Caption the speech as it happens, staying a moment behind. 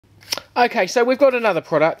Okay, so we've got another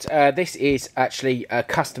product. This is actually a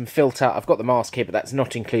custom filter. I've got the mask here, but that's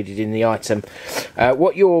not included in the item.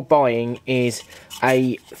 What you're buying is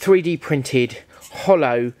a 3D printed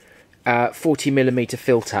hollow 40mm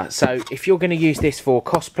filter. So if you're going to use this for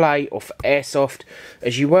cosplay or for airsoft,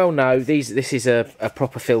 as you well know, this is a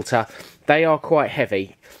proper filter. They are quite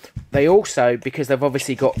heavy. They also, because they've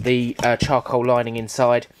obviously got the charcoal lining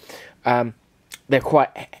inside, they're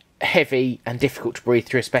quite heavy and difficult to breathe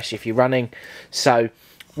through, especially if you're running. So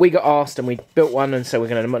we got asked and we built one, and so we're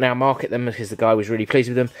going to now market them because the guy was really pleased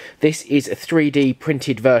with them. This is a 3D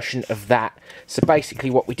printed version of that. So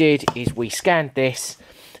basically what we did is we scanned this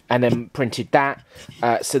and then printed that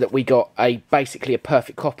so that we got basically a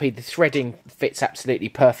perfect copy. The threading fits absolutely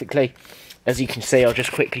perfectly. As you can see, I'll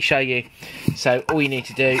just quickly show you. So all you need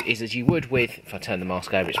to do is, as you would with, if I turn the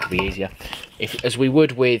mask over, it's probably easier. As we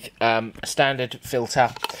would with a standard filter,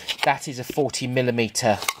 that is a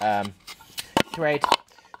 40mm thread.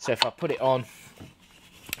 So if I put it on,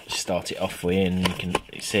 start it off for you, and you can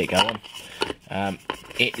see it go on.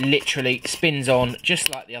 It literally spins on just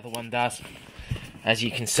like the other one does. As you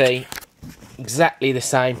can see, exactly the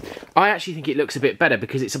same. I actually think it looks a bit better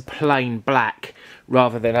because it's a plain black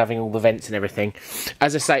rather than having all the vents and everything.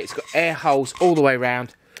 As I say, it's got air holes all the way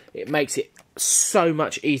around. It makes it so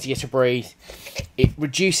much easier to breathe. It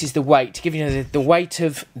reduces the weight. To give you the weight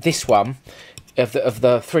of this one, of the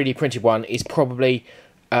 3D printed one, is probably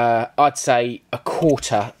I'd say a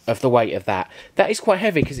quarter of the weight of that. That is quite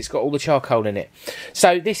heavy because it's got all the charcoal in it.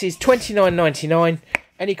 So this is $29.99.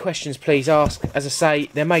 Any questions, please ask. As I say,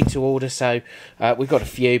 they're made to order, so we've got a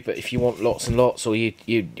few, but if you want lots and lots, or we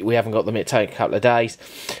haven't got them, it'll take a couple of days.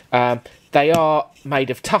 They are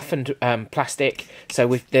made of toughened plastic,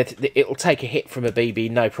 so it'll take a hit from a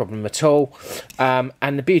BB, no problem at all.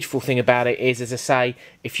 And the beautiful thing about it is, as I say,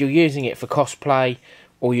 if you're using it for cosplay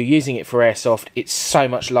or you're using it for airsoft, it's so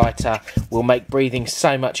much lighter, will make breathing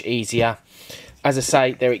so much easier. As I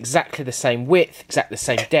say, they're exactly the same width, exactly the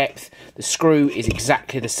same depth. The screw is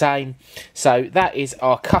exactly the same. So that is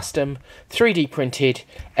our custom 3D printed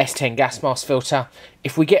S10 gas mask filter.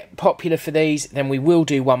 If we get popular for these, then we will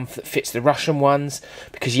do one that fits the Russian ones,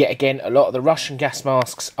 because yet again, a lot of the Russian gas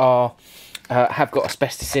masks have got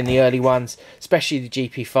asbestos in the early ones, especially the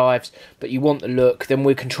GP5s, but you want the look, then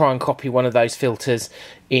we can try and copy one of those filters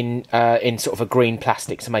in sort of a green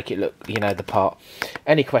plastic to make it look, the part.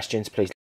 Any questions, please?